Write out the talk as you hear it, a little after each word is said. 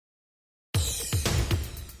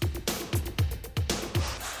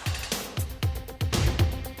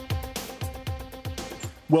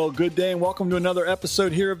Well, good day and welcome to another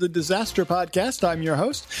episode here of the Disaster Podcast. I'm your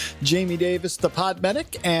host, Jamie Davis, the Pod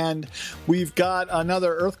Medic, and we've got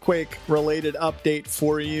another earthquake-related update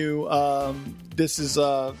for you. This is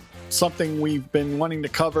something we've been wanting to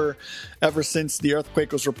cover ever since the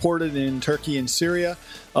earthquake was reported in Turkey and Syria.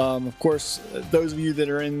 Of course, those of you that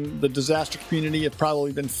are in the disaster community have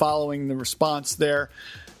probably been following the response there.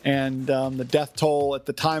 And the death toll at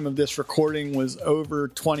the time of this recording was over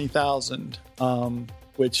 20,000,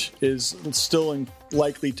 which is still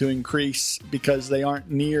likely to increase because they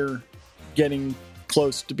aren't near getting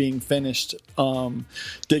close to being finished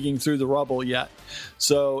digging through the rubble yet.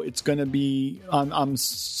 So it's going to be, I'm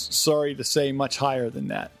sorry to say, much higher than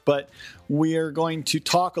that. But we are going to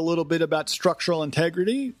talk a little bit about structural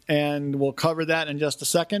integrity, and we'll cover that in just a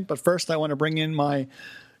second. But first, I want to bring in my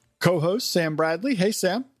co-host, Sam Bradley. Hey,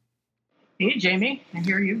 Sam. Hey, Jamie. I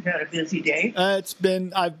hear you've had a busy day. I've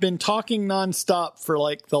been talking nonstop for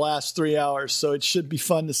like the last 3 hours, so it should be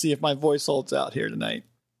fun to see if my voice holds out here tonight.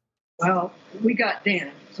 Well, we got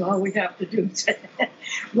Dan, so all we have to do is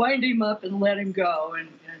wind him up and let him go, and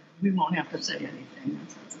we won't have to say anything.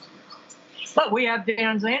 But we have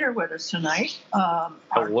Dan Zahner with us tonight.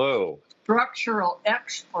 Hello. Structural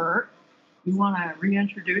expert. You want to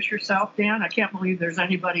reintroduce yourself, Dan? I can't believe there's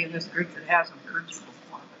anybody in this group that hasn't heard you before.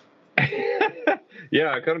 Yeah,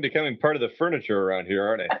 I'm kind of becoming part of the furniture around here,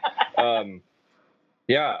 aren't I?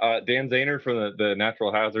 Dan Zahner from the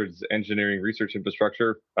Natural Hazards Engineering Research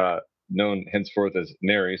Infrastructure, known henceforth as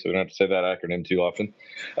NARI, so we don't have to say that acronym too often.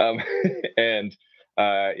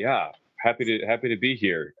 Happy to be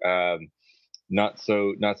here. Not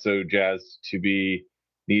so jazzed to be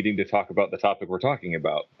needing to talk about the topic we're talking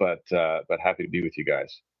about, but happy to be with you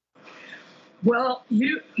guys. Well,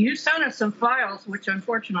 you sent us some files, which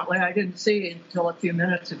unfortunately I didn't see until a few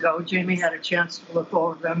minutes ago. Jamie had a chance to look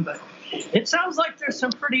over them, but it sounds like there's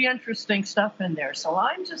some pretty interesting stuff in there. So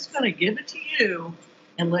I'm just going to give it to you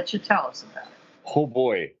and let you tell us about it. Oh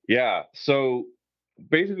boy, yeah. So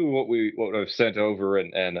basically, what I've sent over,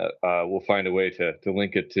 and we'll find a way to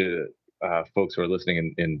link it to folks who are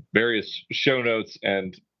listening in various show notes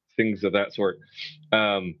and things of that sort.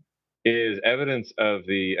 Is evidence of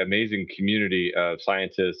the amazing community of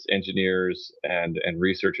scientists, engineers, and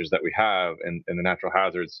researchers that we have in the natural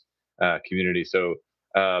hazards community. So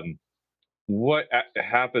what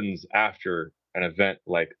happens after an event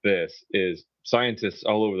like this is scientists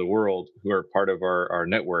all over the world who are part of our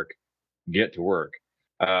network get to work.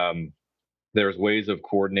 There's ways of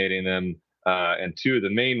coordinating them, and two of the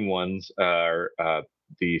main ones are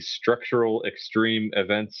the Structural Extreme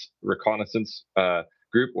Events Reconnaissance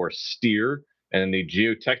Group, or STEER, and the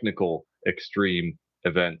Geotechnical Extreme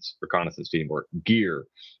Events Reconnaissance Team, or GEAR.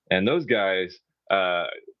 And those guys,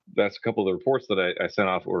 that's a couple of the reports that I sent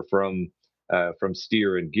off were from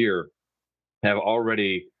STEER and GEAR, have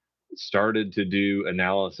already started to do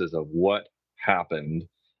analysis of what happened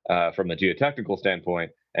from a geotechnical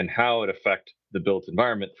standpoint and how it affect the built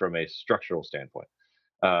environment from a structural standpoint.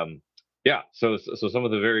 So some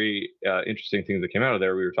of the very interesting things that came out of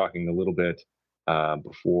there, we were talking a little bit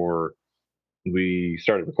before we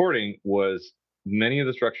started recording, was many of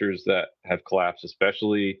the structures that have collapsed,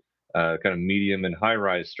 especially kind of medium and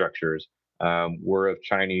high-rise structures, were of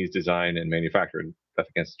Chinese design and manufacturing.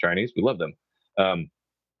 Nothing against the Chinese, we love them.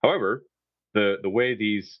 However, the way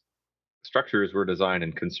these structures were designed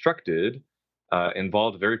and constructed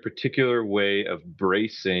involved a very particular way of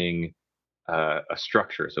bracing a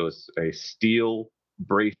structure. So it's a steel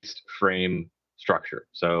braced frame structure.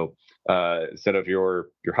 So instead of your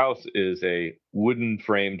house is a wooden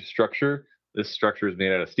framed structure, this structure is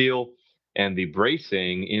made out of steel, and the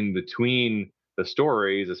bracing in between the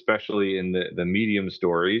stories, especially in the medium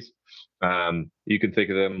stories, you can think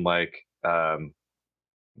of them like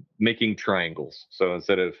making triangles. So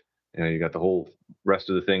instead of, you got the whole rest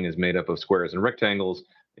of the thing is made up of squares and rectangles.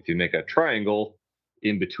 If you make a triangle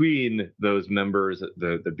in between those members,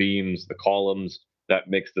 the beams, the columns, that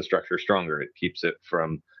makes the structure stronger. It keeps it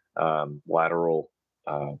from lateral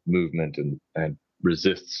movement and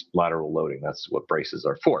resists lateral loading. That's what braces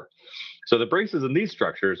are for. So the braces in these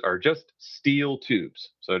structures are just steel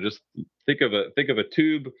tubes. So just think of a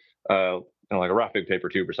tube, like a wrapping paper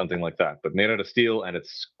tube or something like that, but made out of steel, and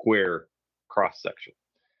it's square cross section.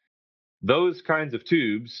 Those kinds of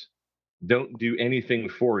tubes don't do anything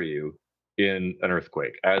for you in an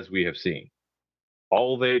earthquake, as we have seen.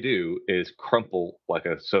 All they do is crumple like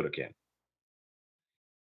a soda can.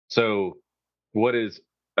 So what is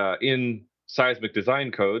in seismic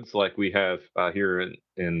design codes, like we have here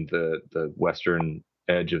in the western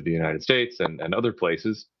edge of the United States and other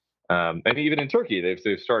places, and even in Turkey,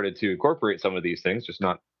 they've started to incorporate some of these things, just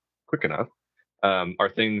not quick enough. Are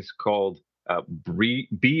things called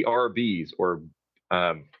BRBs, or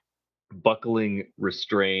buckling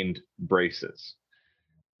restrained braces.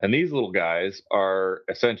 And these little guys are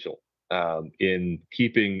essential in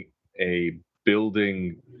keeping a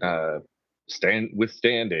building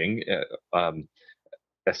withstanding,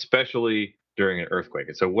 especially during an earthquake.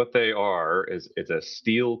 And so what they are is it's a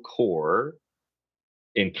steel core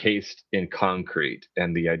encased in concrete.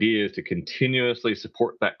 And the idea is to continuously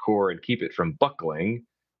support that core and keep it from buckling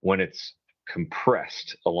when it's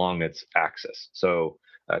compressed along its axis. So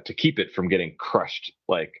to keep it from getting crushed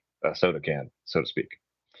like a soda can, so to speak.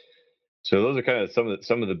 So those are kind of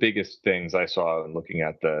some of the biggest things I saw in looking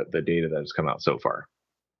at the data that has come out so far.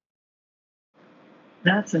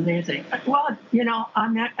 That's amazing. Well,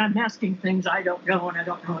 I'm asking things I don't know, and I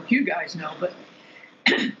don't know if you guys know, but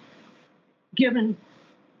given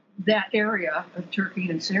that area of Turkey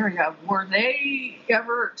and Syria, were they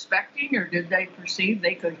ever expecting, or did they perceive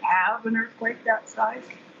they could have an earthquake that size?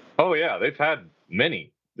 Oh yeah, they've had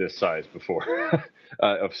many this size before,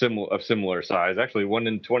 of similar size. Actually, one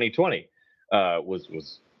in 2020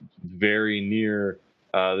 was very near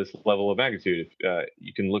this level of magnitude.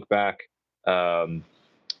 You can look back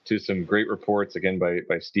to some great reports, again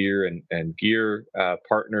by Steer and Gear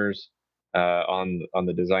partners on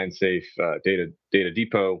the Design Safe data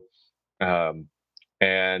depot,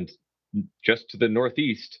 and just to the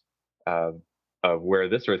northeast of where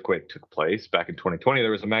this earthquake took place back in 2020,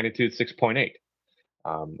 there was a magnitude 6.8.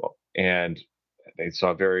 And they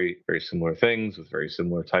saw very, very similar things with very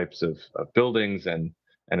similar types of buildings, and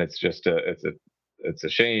it's just it's a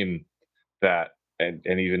shame that and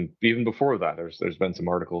even before that, there's been some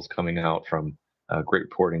articles coming out from great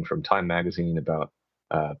reporting from Time magazine about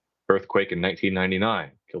earthquake in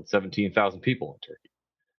 1999 killed 17,000 people in Turkey.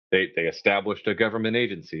 They established a government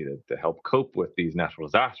agency to help cope with these natural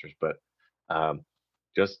disasters, but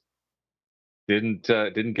just didn't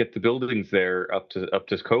get the buildings there up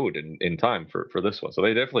to code in time for this one. So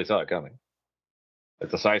they definitely saw it coming.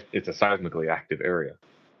 It's a seismically active area.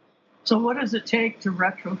 So what does it take to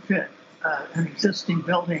retrofit an existing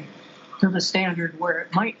building to the standard where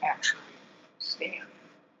it might actually stand?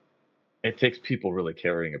 It takes people really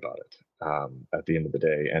caring about it at the end of the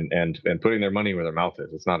day, and putting their money where their mouth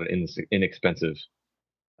is. It's not an inexpensive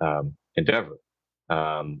endeavor.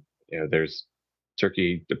 There's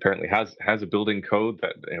Turkey apparently has a building code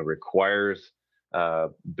that requires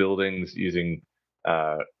buildings using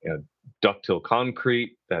ductile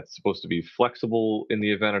concrete that's supposed to be flexible in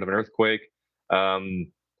the event of an earthquake.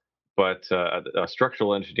 But a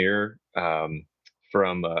structural engineer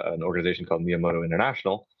from an organization called Miyamoto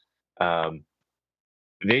International,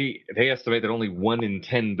 they estimate that only 1 in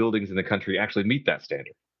 10 buildings in the country actually meet that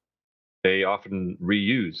standard. They often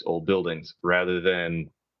reuse old buildings rather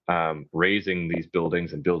than raising these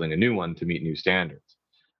buildings and building a new one to meet new standards.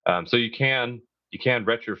 So you can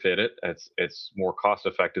retrofit it. It's more cost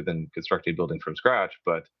effective than constructing a building from scratch,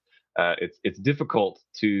 but it's difficult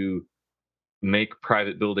to make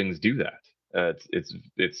private buildings do that.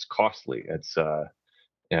 It's costly. It's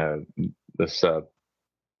this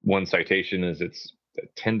one citation is it's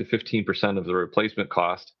 10 to 15% of the replacement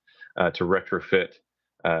cost to retrofit.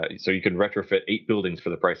 So you can retrofit 8 buildings for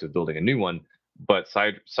the price of building a new one, but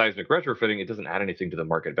seismic retrofitting, it doesn't add anything to the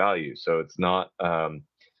market value. So it's not a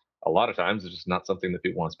lot of times it's just not something that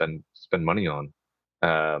people want to spend money on.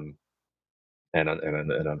 And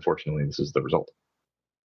unfortunately, this is the result.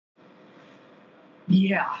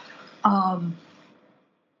 Yeah.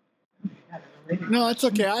 No, it's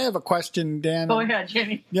okay. I have a question, Dan. Go ahead,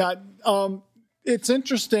 Jamie. Yeah. It's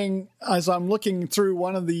interesting as I'm looking through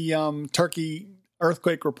one of the Turkey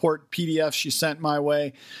earthquake report PDFs you sent my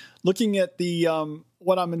way, looking at the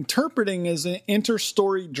what I'm interpreting is an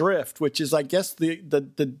interstory drift, which is, I guess, the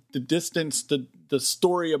distance, the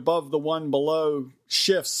story above the one below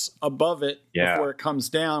shifts above it before it comes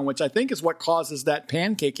down, which I think is what causes that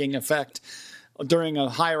pancaking effect during a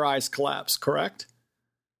high-rise collapse, correct?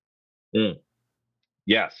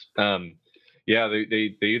 Yes.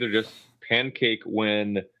 They either just pancake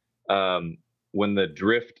when the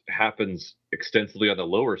drift happens extensively on the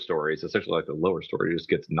lower stories, essentially like the lower story just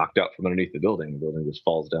gets knocked out from underneath the building just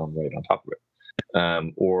falls down right on top of it.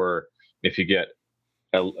 Or if you get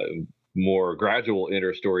a more gradual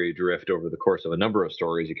interstory drift over the course of a number of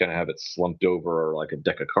stories, you kind of have it slumped over like a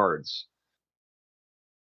deck of cards.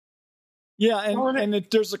 Yeah, and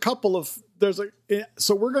there's a couple of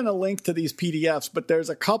so we're going to link to these PDFs, but there's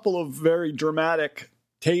a couple of very dramatic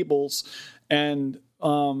tables and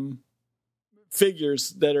figures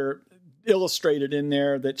that are illustrated in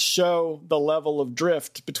there that show the level of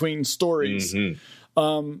drift between stories.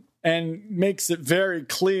 And makes it very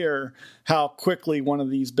clear how quickly one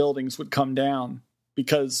of these buildings would come down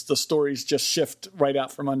because the stories just shift right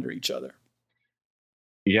out from under each other.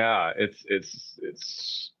 Yeah,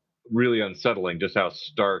 it's really unsettling just how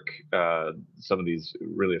stark some of these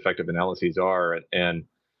really effective analyses are, and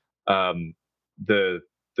the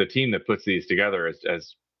team that puts these together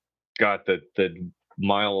has got the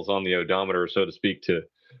miles on the odometer, so to speak,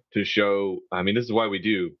 to show. I mean, this is why we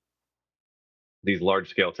do these large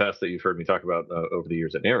scale tests that you've heard me talk about over the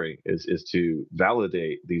years at NARI, is to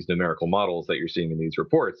validate these numerical models that you're seeing in these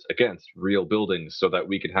reports against real buildings, so that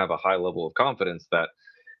we can have a high level of confidence that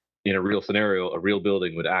in a real scenario, a real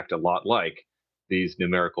building would act a lot like these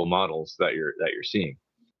numerical models that you're seeing.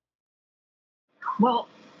 Well,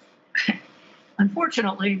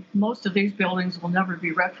 unfortunately, most of these buildings will never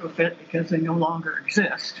be retrofit because they no longer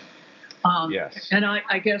exist. Yes. And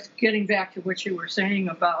I guess getting back to what you were saying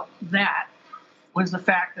about that was the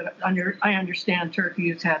fact that I understand Turkey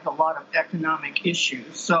has had a lot of economic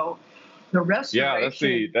issues. So the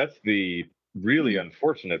restoration... Yeah, that's the really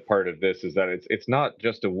unfortunate part of this, is that it's not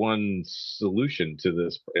just a one solution to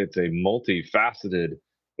this. It's a multifaceted,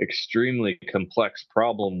 extremely complex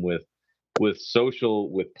problem with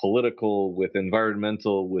social, with political, with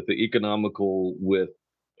environmental, with the economical, with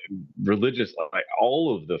religious. Like,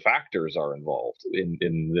 all of the factors are involved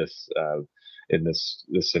in this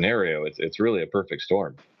scenario. It's really a perfect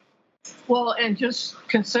storm. Well, and just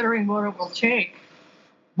considering what it will take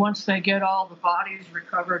once they get all the bodies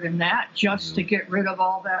recovered in that, just to get rid of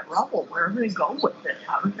all that rubble, where do they go with it?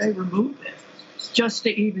 How do they remove it? Just to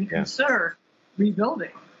even consider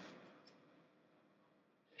rebuilding.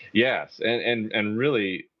 Yes, and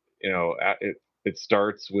really, it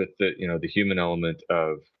starts with the human element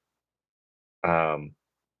of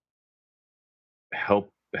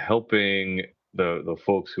helping the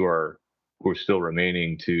folks who are still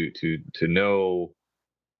remaining to know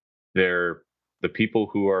the people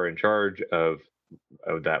who are in charge of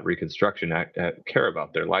that reconstruction act care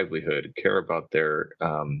about their livelihood, care about their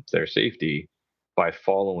safety by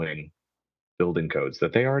following building codes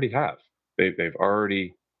that they already have. They've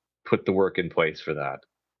already put the work in place for that.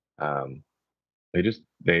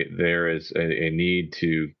 There is a need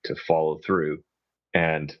to follow through,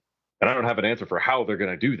 and I don't have an answer for how they're going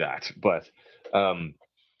to do that, but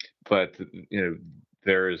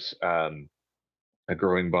there's a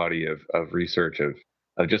growing body of research of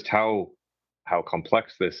just how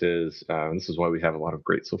complex this is. And this is why we have a lot of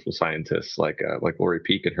great social scientists like Lori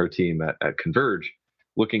Peek and her team at Converge,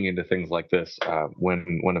 looking into things like this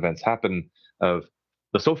when events happen, of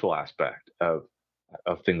the social aspect of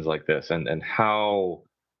things like this, and how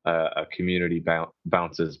a community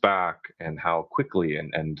bounces back, and how quickly,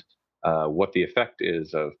 and what the effect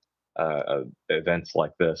is of events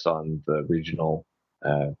like this on the regional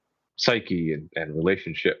psyche and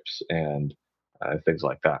relationships and things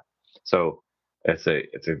like that. So it's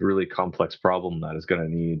a really complex problem that is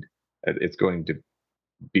going to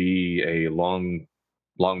be a long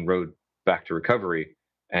road back to recovery,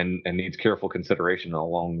 and needs careful consideration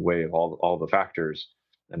along the way of all the factors,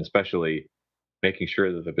 and especially making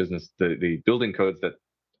sure that the building codes that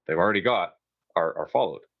they've already got are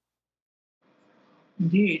followed.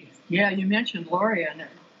 Indeed. Yeah, you mentioned Lori, and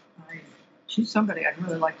she's somebody I'd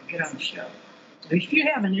really like to get on the show. If you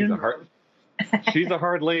have an inroad. She's a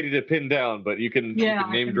hard lady to pin down, but you can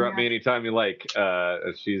name drop me anytime you like.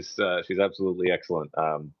 She's absolutely excellent.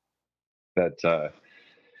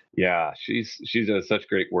 She's does such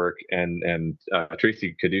great work, and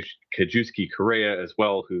Tracy Kajewski Correa as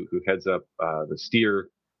well, who heads up the STEER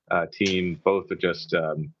team. Both are just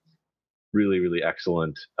really, really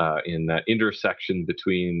excellent in that intersection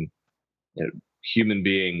between human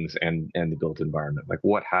beings and the built environment. Like,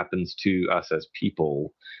 what happens to us as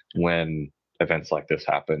people when events like this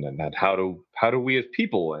happen, and that how do we as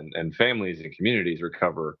people and families and communities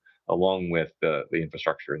recover along with the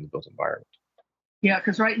infrastructure in the built environment. Yeah,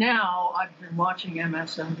 because right now I've been watching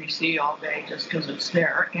MSNBC all day just because it's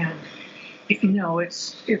there, and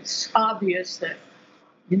it's obvious that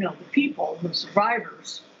the people, the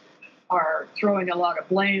survivors, are throwing a lot of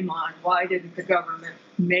blame on why didn't the government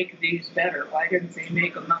make these better? Why didn't they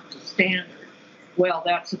make them up to standard? Well,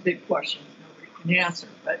 that's a big question nobody can answer,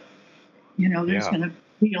 but there's going to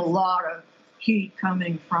be a lot of heat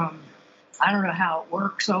coming from, I don't know how it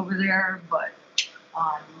works over there, but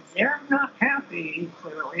they're not happy,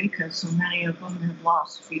 clearly, because so many of them have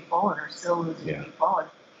lost people and are still losing people. And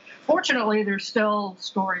fortunately, there's still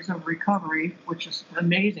stories of recovery, which is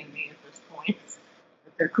amazing me at this point,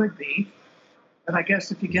 that there could be. But I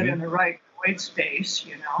guess if you get in the right wave space,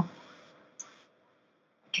 I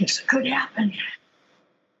guess it could happen.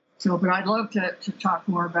 So, but I'd love to talk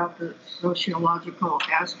more about the sociological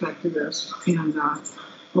aspect of this, and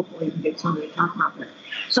hopefully we can get somebody to talk about it.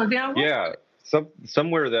 So, Dan,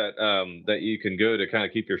 somewhere that you can go to kind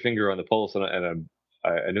of keep your finger on the pulse, and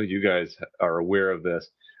I know you guys are aware of this.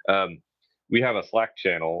 We have a Slack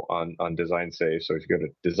channel on Design Safe, so if you go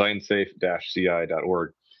to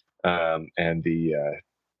designsafe-ci.org and the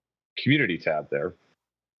community tab there,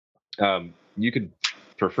 you could,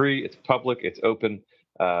 for free, it's public, it's open.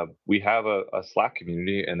 We have a Slack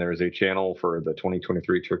community, and there is a channel for the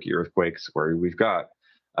 2023 Turkey earthquakes where we've got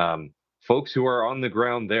folks who are on the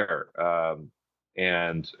ground there.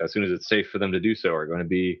 And as soon as it's safe for them to do so, are going to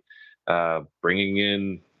be bringing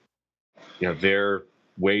in their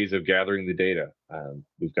ways of gathering the data.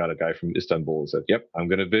 We've got a guy from Istanbul who said, yep, I'm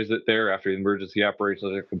going to visit there after the emergency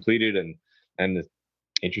operations are completed, and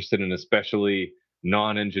interested in especially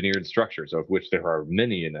non-engineered structures, of which there are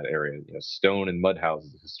many in that area, stone and mud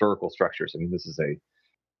houses, historical structures. I mean, this is a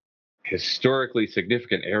historically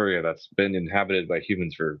significant area that's been inhabited by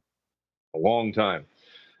humans for a long time.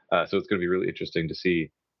 So it's going to be really interesting to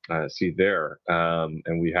see there.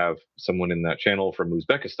 And we have someone in that channel from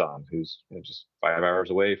Uzbekistan who's just 5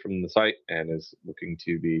 hours away from the site and is looking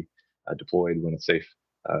to be deployed when it's safe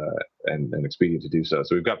and expedient to do so.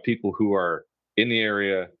 So we've got people who are in the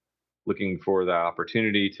area looking for the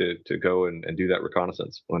opportunity to go and do that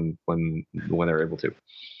reconnaissance when they're able to.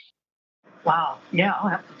 Wow. Yeah, I'll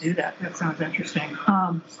have to do that. That sounds interesting.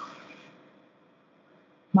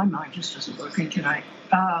 My mind just isn't working tonight.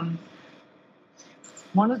 I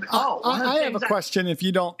have a question if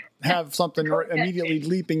you don't have something immediately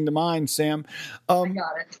leaping to mind, Sam. I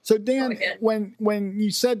got it. So Dan, when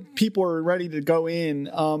you said people are ready to go in,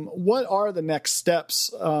 what are the next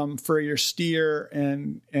steps for your steer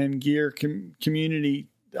and gear community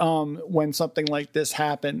when something like this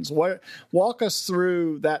happens? Walk us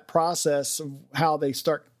through that process of how they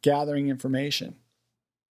start gathering information.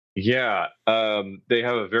 Yeah, they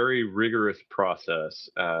have a very rigorous process,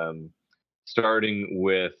 starting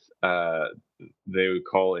with they would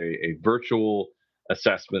call a virtual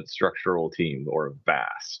assessment structural team, or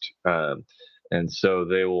VAST. And so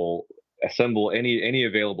they will assemble any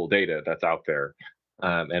available data that's out there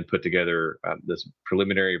and put together this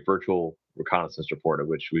preliminary virtual reconnaissance report, of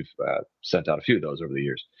which we've sent out a few of those over the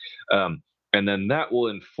years. And then that will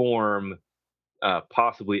inform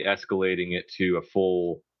possibly escalating it to a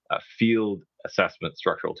full field assessment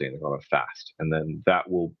structural team, called a FAST. And then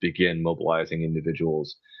that will begin mobilizing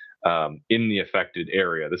individuals in the affected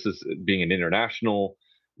area. This is, being an international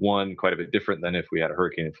one, quite a bit different than if we had a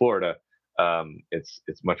hurricane in Florida. It's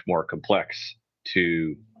much more complex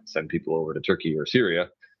to send people over to Turkey or Syria,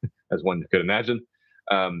 as one could imagine,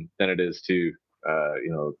 than it is to a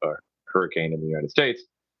hurricane in the United States.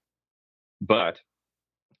 But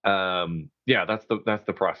that's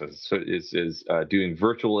the process. So is doing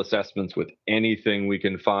virtual assessments with anything we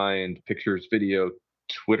can find: pictures, video,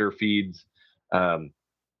 Twitter feeds,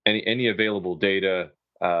 any available data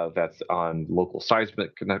that's on local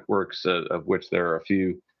seismic networks, of which there are a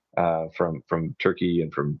few from Turkey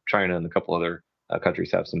and from China, and a couple other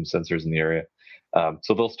countries have some sensors in the area.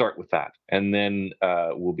 So they'll start with that, and then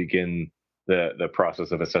we'll begin the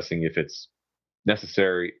process of assessing if it's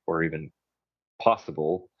necessary or even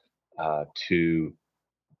possible to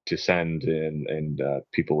send in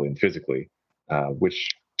people in physically, which,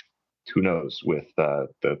 who knows, with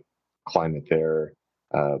the climate there,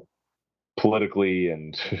 politically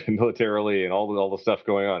and militarily, and all the stuff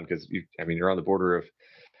going on, because you're on the border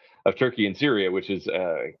of Turkey and Syria, which is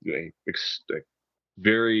a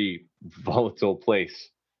very volatile place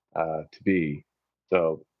to be.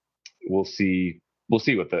 So we'll see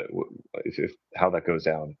how that goes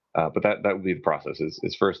down. But that would be the process.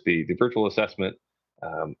 Is first the virtual assessment,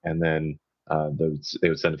 and then they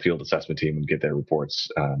would send a field assessment team and get their reports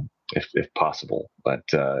if possible. But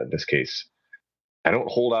in this case, I don't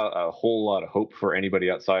hold out a whole lot of hope for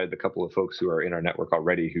anybody outside the couple of folks who are in our network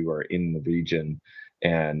already, who are in the region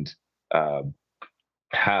and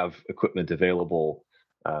have equipment available,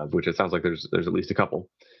 which it sounds like there's at least a couple.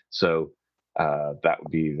 So that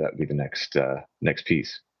would be the next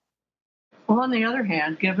piece. Well, on the other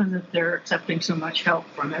hand, given that they're accepting so much help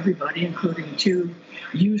from everybody, including 2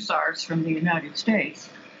 USARs from the United States,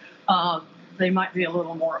 they might be a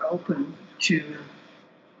little more open to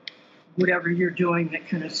whatever you're doing that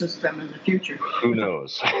can assist them in the future. Who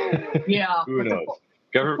knows? Yeah. Who knows?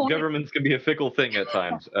 Governments can be a fickle thing at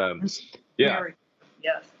times. Yes.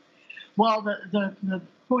 Well, the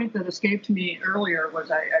point that escaped me earlier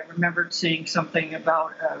was I remembered seeing something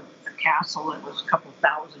about a castle that was a couple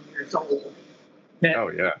thousand years old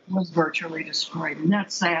that was virtually destroyed. And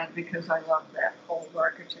that's sad because I love that old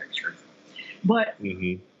architecture. But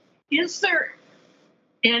is there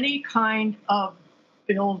any kind of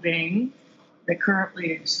building that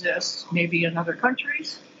currently exists, maybe in other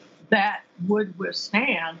countries, that would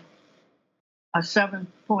withstand a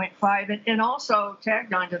 7.5? And also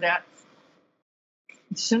tagged onto that,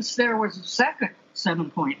 since there was a second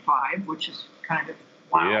 7.5, which is kind of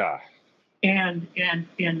wow. Yeah. And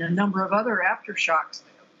a number of other aftershocks,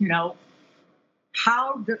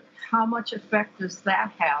 how much effect does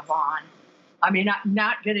that have on? I mean,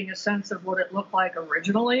 not getting a sense of what it looked like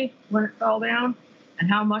originally when it fell down, and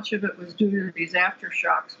how much of it was due to these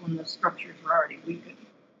aftershocks when the structures were already weakened.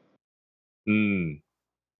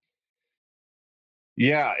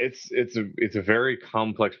 Yeah, it's a very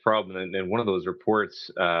complex problem, and one of those reports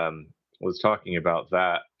was talking about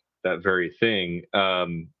that very thing.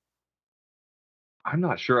 I'm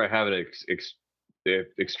not sure I have an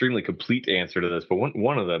extremely complete answer to this, but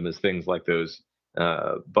one of them is things like those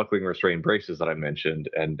buckling restraint braces that I mentioned,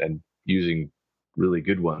 and using really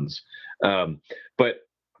good ones. But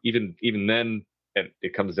even then,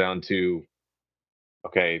 it comes down to,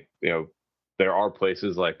 okay, there are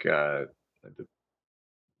places like the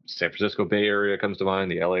San Francisco Bay Area comes to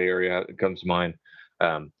mind, the LA area comes to mind,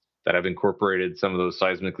 that have incorporated some of those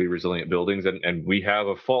seismically resilient buildings, and we have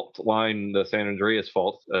a fault line, the San Andreas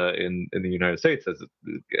Fault in the United States, as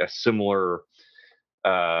a similar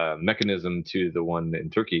mechanism to the one in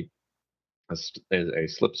Turkey, is a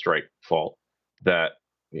slip strike fault that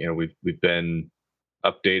we've been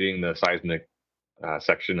updating the seismic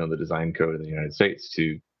section of the design code in the United States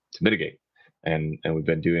to mitigate, and we've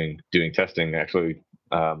been doing testing actually.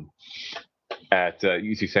 At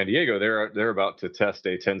UC San Diego, they're about to test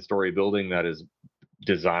a 10-story building that is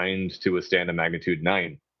designed to withstand a magnitude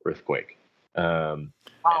 9 earthquake. And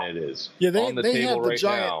it is on the table right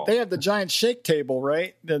now. They have the giant shake table,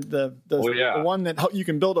 right? The one that you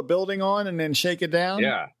can build a building on and then shake it down.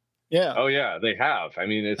 Yeah. Oh yeah, they have. I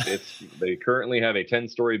mean, it's they currently have a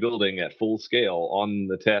 10-story building at full scale on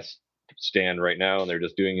the test stand right now, and they're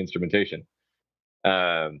just doing instrumentation.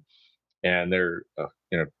 And they're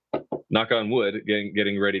knock on wood,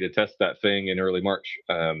 getting ready to test that thing in early March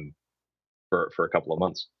for a couple of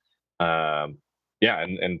months. And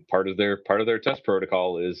part of their test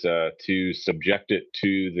protocol is to subject it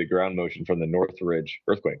to the ground motion from the Northridge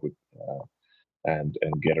earthquake, and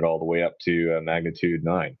get it all the way up to magnitude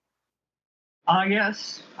 9.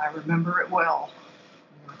 Yes, I remember it well.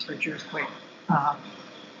 Northridge earthquake.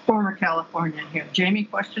 Former Californian here. Jamie,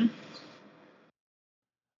 question?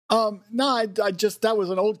 No, I just, that was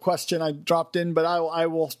an old question I dropped in, but I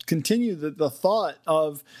will continue the thought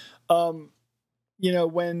of,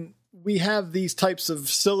 when we have these types of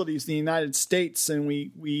facilities in the United States and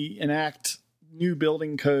we enact new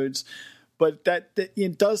building codes, but that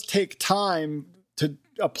it does take time to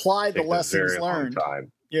apply the lessons learned.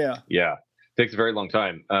 Yeah. It takes a very long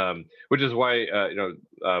time, which is why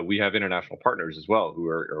we have international partners as well who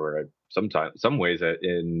are some ways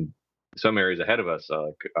in some areas ahead of us,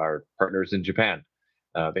 our partners in Japan.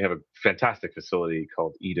 They have a fantastic facility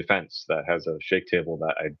called E-Defense that has a shake table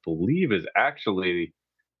that I believe is actually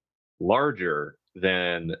larger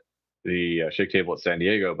than the shake table at San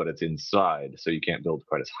Diego, but it's inside, so you can't build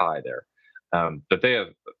quite as high there. But they have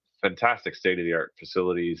fantastic state-of-the-art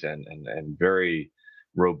facilities and very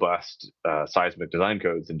robust seismic design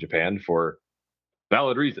codes in Japan for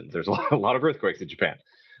valid reasons. There's a lot of earthquakes in Japan.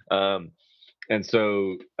 And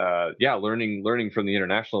so, learning from the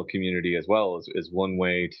international community as well is one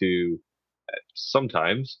way to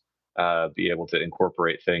sometimes be able to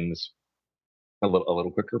incorporate things a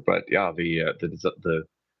little quicker. But yeah,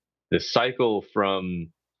 the cycle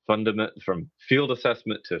from field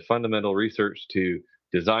assessment to fundamental research to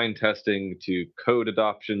design testing to code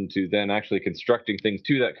adoption to then actually constructing things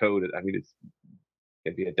to that code. I mean, it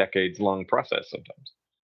can be a decades-long process sometimes.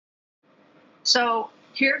 So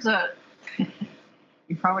here's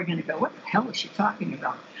you're probably going to go, what the hell is she talking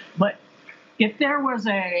about? But if there was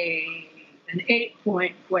an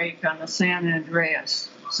 8-point quake on the San Andreas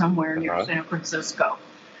somewhere near San Francisco,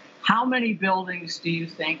 how many buildings do you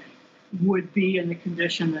think would be in the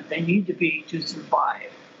condition that they need to be to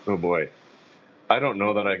survive? Oh boy. I don't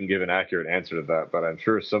know that I can give an accurate answer to that, but I'm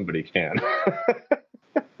sure somebody can.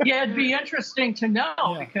 Yeah, it'd be interesting to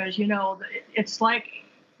know because, it's like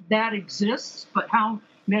that exists, but how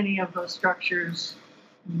many of those structures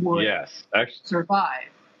would survive?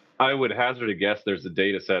 I would hazard a guess there's a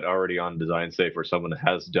data set already on DesignSafe where someone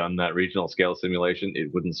has done that regional scale simulation.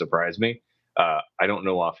 It wouldn't surprise me. I don't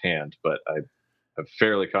know offhand, but I'm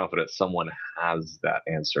fairly confident someone has that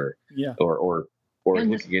answer. Yeah. Or is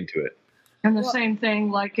looking into it. And the same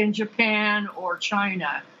thing like in Japan or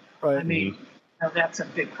China. Right. I mean, that's a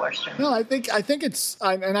big question. No, I think it's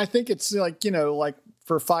like, like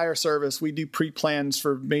for fire service, we do pre-plans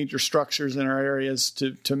for major structures in our areas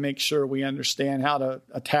to make sure we understand how to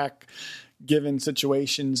attack given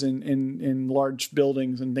situations in large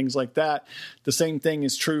buildings and things like that. The same thing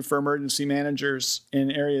is true for emergency managers in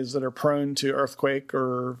areas that are prone to earthquake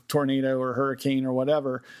or tornado or hurricane or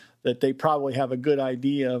whatever, that they probably have a good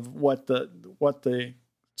idea of what the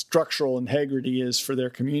structural integrity is for their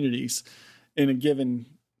communities in a given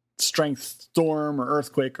strength storm or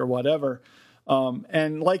earthquake or whatever.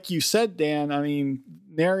 And like you said, Dan, I mean,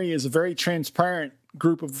 NARI is a very transparent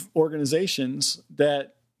group of organizations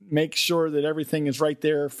that make sure that everything is right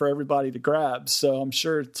there for everybody to grab. So I'm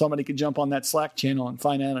sure somebody could jump on that Slack channel and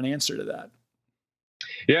find out an answer to that.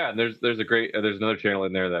 Yeah, and there's another channel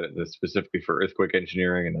in there that's specifically for earthquake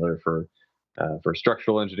engineering, another for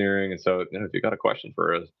structural engineering. And so, if you got a question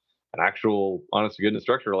for an actual, honest to goodness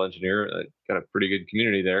structural engineer, got a pretty good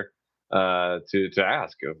community there to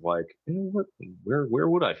ask of, like, where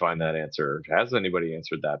would I find that answer? Has anybody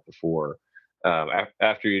answered that before?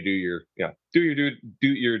 After you do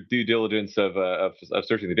your due diligence of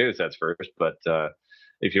searching the data sets first, but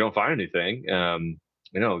if you don't find anything, I'm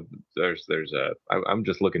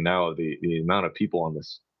just looking now at the amount of people on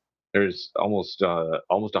this. There's almost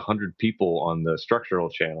 100 people on the structural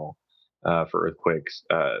channel for earthquakes,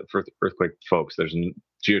 for earthquake folks. There's a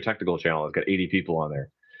geotechnical channel that's got 80 people on there.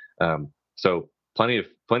 So plenty of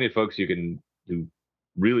folks who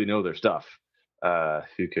really know their stuff,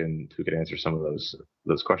 who can answer some of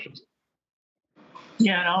those questions.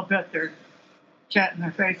 Yeah, and I'll bet they're chatting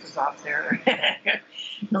their faces off there,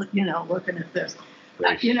 looking at this.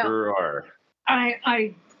 They sure are.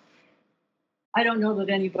 I don't know that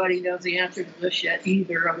anybody knows the answer to this yet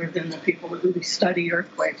either, other than the people that really study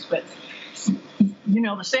earthquakes. But,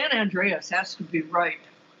 the San Andreas has to be right.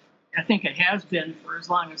 I think it has been for as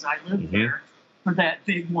long as I lived there, for that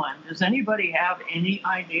big one. Does anybody have any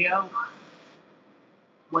idea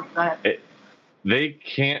what that... They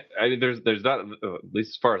can't. There's not, at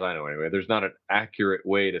least as far as I know anyway, there's not an accurate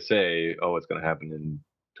way to say, oh, it's going to happen in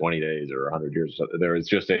 20 days or 100 years or something. There is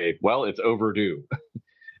just it's overdue.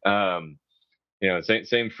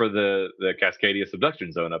 Same for the Cascadia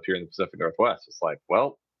subduction zone up here in the Pacific Northwest. It's like,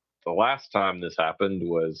 well, the last time this happened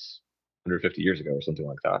was 150 years ago or something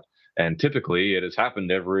like that. And typically it has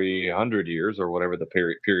happened every 100 years or whatever the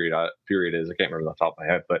period is. I can't remember off the top of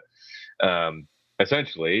my head, but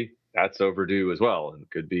essentially that's overdue as well. And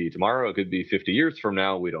it could be tomorrow. It could be 50 years from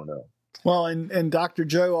now. We don't know. Well, and Dr.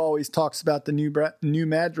 Joe always talks about the New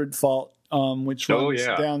Madrid fault, which runs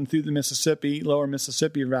down through the Mississippi, lower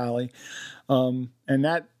Mississippi Valley. And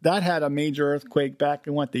that had a major earthquake back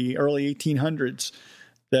in the early 1800s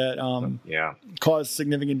that caused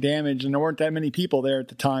significant damage. And there weren't that many people there at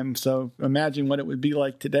the time. So imagine what it would be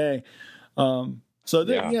like today.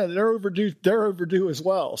 They're overdue. They're overdue as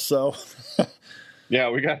well. So yeah,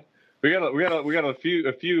 we got a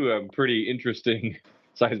few pretty interesting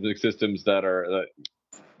seismic systems that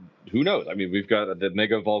who knows? I mean, we've got the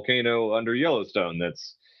mega volcano under Yellowstone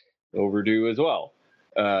that's overdue as well.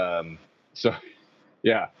 You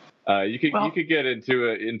could get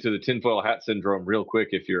into the tinfoil hat syndrome real quick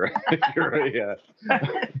if you're a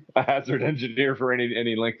hazard engineer for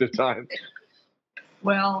any length of time.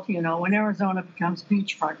 Well, when Arizona becomes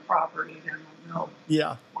beachfront property, then we'll know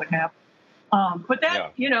what happened. But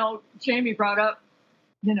that, Jamie brought up,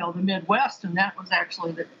 the Midwest, and that was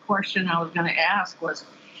actually the question I was going to ask was,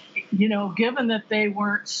 given that they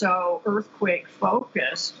weren't so earthquake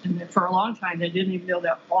focused, and that for a long time they didn't even know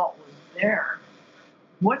that fault was there,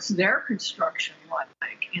 what's their construction like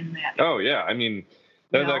in that? Oh, yeah. I mean,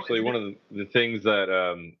 that was actually one of the things that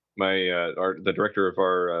the director of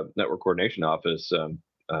our network coordination office,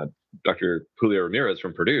 Dr. Julio Ramirez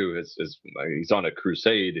from Purdue, he's on a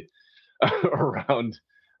crusade around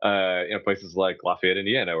places like Lafayette,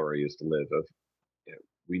 Indiana, where I used to live.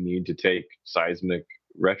 We need to take seismic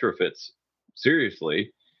retrofits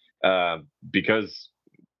seriously because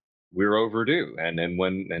we're overdue, and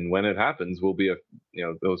when it happens, we'll be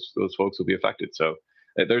those folks will be affected. So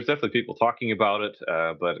there's definitely people talking about it,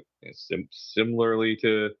 but similarly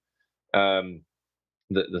to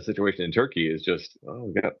the situation in Turkey is just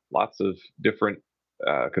we got lots of different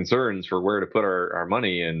concerns for where to put our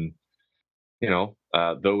money, and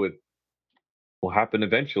though it will happen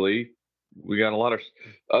eventually, we got a lot of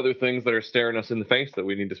other things that are staring us in the face that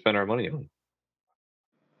we need to spend our money on.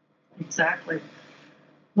 Exactly.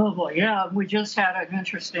 Oh boy, yeah. We just had an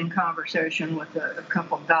interesting conversation with a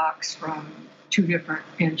couple docs from two different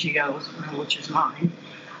NGOs, which is mine.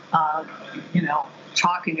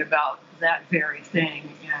 Talking about that very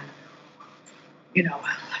thing, and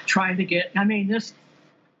trying to get. I mean, this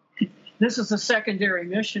is a secondary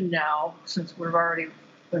mission now, since we've already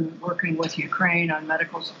been working with Ukraine on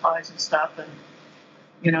medical supplies and stuff,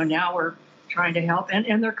 and now we're trying to help,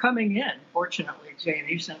 and they're coming in. Fortunately,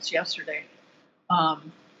 Jamie, since yesterday.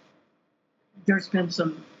 There's been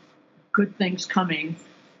some good things coming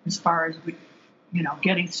as far as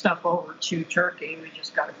getting stuff over to Turkey. We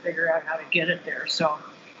just got to figure out how to get it there. So,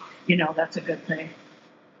 that's a good thing.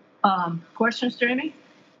 Questions, Jamie?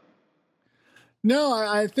 No,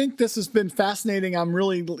 I think this has been fascinating. I'm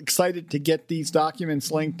really excited to get these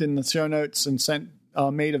documents linked in the show notes and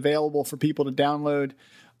made available for people to download.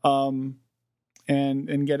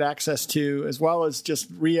 And get access to, as well as just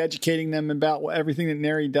re-educating them about everything that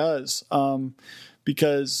NARI does,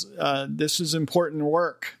 because this is important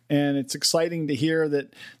work, and it's exciting to hear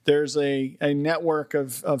that there's a network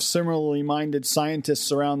of similarly minded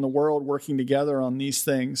scientists around the world working together on these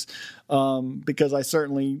things, because I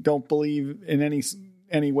certainly don't believe in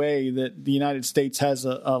any way that the United States has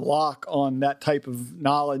a lock on that type of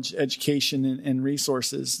knowledge, education, and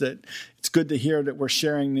resources. That it's good to hear that we're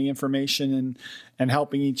sharing the information and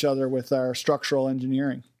helping each other with our structural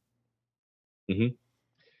engineering. Mm-hmm.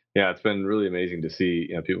 Yeah, it's been really amazing to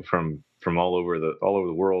see people from all over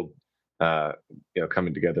the world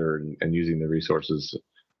coming together and using the resources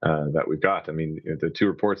that we've got. I mean, the two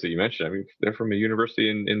reports that you mentioned, I mean, they're from a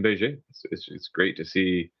university in Beijing. It's great to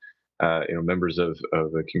see members of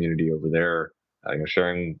the community over there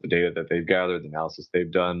sharing the data that they've gathered, the analysis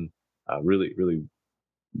they've done, really, really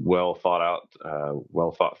well thought out,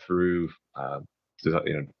 well thought through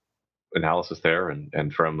analysis there,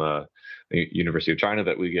 and from the University of China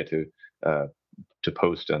that we get to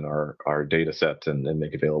post on our data set and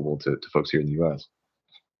make available to folks here in the U.S.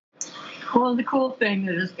 Well, the cool thing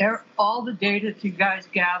is all the data that you guys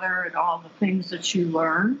gather and all the things that you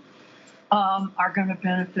learn are going to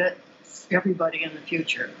benefit everybody in the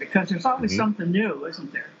future, because there's always something new,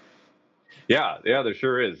 isn't there? Yeah, there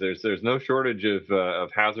sure is. There's no shortage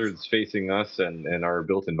of hazards facing us and our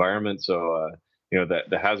built environment. So that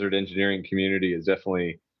the hazard engineering community is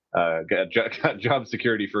definitely got job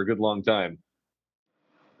security for a good long time.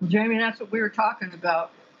 Well, Jamie, that's what we were talking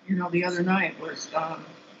about, the other night was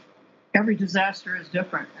every disaster is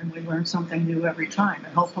different, and we learn something new every time,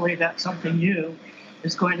 and hopefully that something new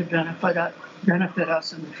is going to benefit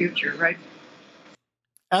us in the future, right?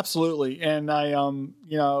 Absolutely. And I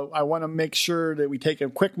want to make sure that we take a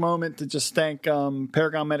quick moment to just thank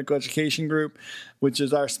Paragon Medical Education Group, which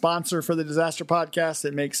is our sponsor for the Disaster Podcast.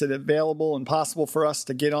 It makes it available and possible for us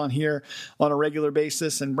to get on here on a regular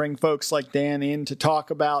basis and bring folks like Dan in to talk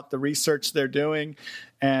about the research they're doing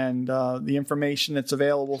and the information that's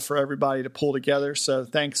available for everybody to pull together. So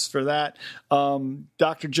thanks for that.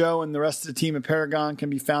 Dr. Joe and the rest of the team at Paragon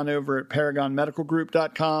can be found over at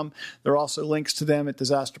paragonmedicalgroup.com. There are also links to them at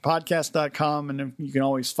disasterpodcast.com. And you can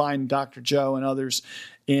always find Dr. Joe and others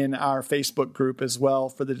in our Facebook group as well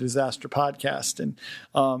for the Disaster Podcast. And,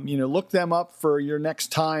 look them up for your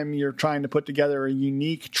next time you're trying to put together a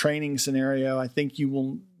unique training scenario. I think you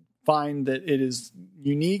will find that it is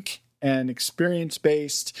unique and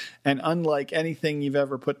experience-based and unlike anything you've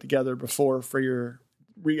ever put together before for your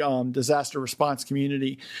disaster response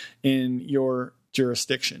community in your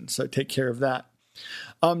jurisdiction. So take care of that.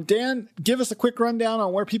 Dan, give us a quick rundown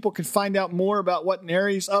on where people can find out more about what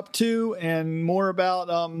NARI's up to and more about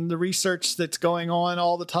the research that's going on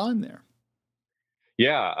all the time there.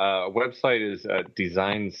 Yeah, our website is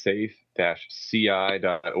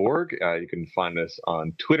designsafe-ci.org. You can find us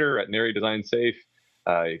on Twitter at NARI Design Safe.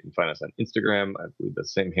 You can find us on Instagram, I believe the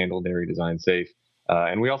same handle, NARI Design Safe.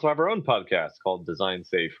 And we also have our own podcast called Design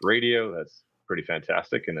Safe Radio. That's pretty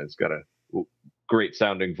fantastic, and it's got a great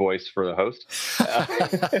sounding voice for the host.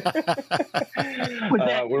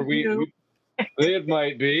 Where it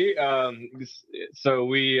might be. So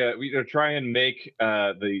we try and make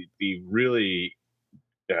the really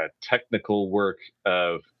technical work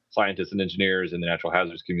of scientists and engineers in the natural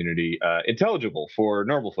hazards community intelligible for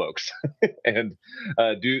normal folks, and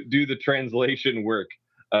do the translation work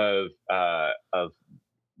of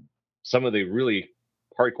some of the really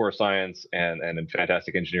hardcore science and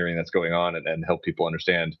fantastic engineering that's going on, and help people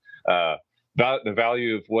understand the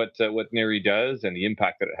value of what NARI does and the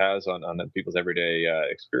impact that it has on people's everyday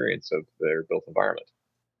experience of their built environment.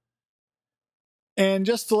 And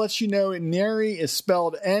just to let you know, NHERI is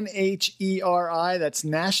spelled NHERI. That's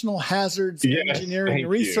National Hazards Engineering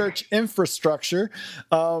Research Infrastructure.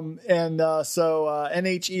 So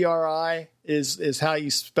NHERI is how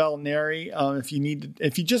you spell NHERI.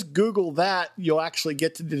 If you just Google that, you'll actually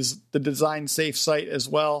get to the Design Safe site as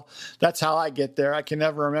well. That's how I get there. I can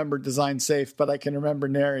never remember Design Safe, but I can remember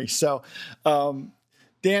NHERI. So,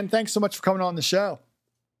 Dan, thanks so much for coming on the show.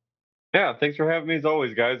 Yeah, thanks for having me as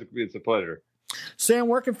always, guys. It's a pleasure. Sam,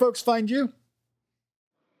 where can folks find you?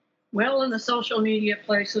 Well, in the social media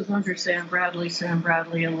places under Sam Bradley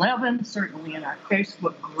 11, certainly in our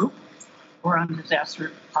Facebook group, or on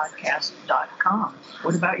disasterpodcast.com.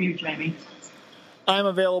 What about you, Jamie? I'm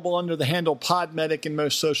available under the handle Podmedic in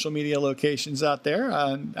most social media locations out there.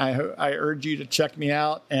 I urge you to check me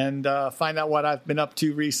out and find out what I've been up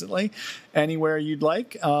to recently, anywhere you'd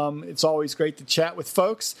like. It's always great to chat with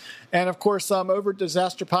folks. And, of course, over at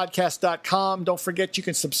disasterpodcast.com. Don't forget you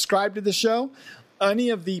can subscribe to the show.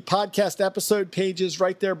 Any of the podcast episode pages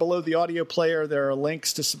right there below the audio player, there are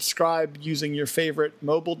links to subscribe using your favorite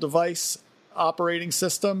mobile device operating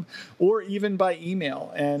system or even by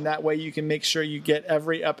email, and that way you can make sure you get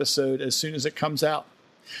every episode as soon as it comes out.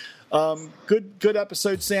 Good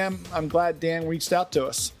episode, Sam. I'm glad Dan reached out to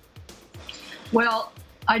us. Well,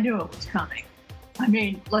 I knew it was coming. I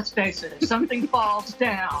mean, let's face it, if something falls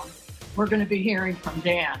down, we're going to be hearing from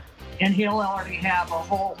Dan, and he'll already have a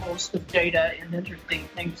whole host of data and interesting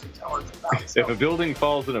things to tell us about. So. If a building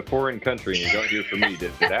falls in a foreign country and you don't hear from me,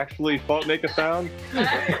 did it actually make a sound?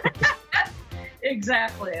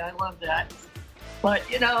 Exactly. I love that. But,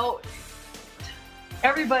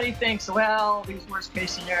 everybody thinks, well, these worst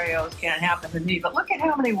case scenarios can't happen to me. But look at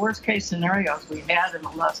how many worst case scenarios we've had in the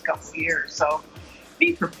last couple of years. So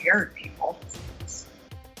be prepared, people.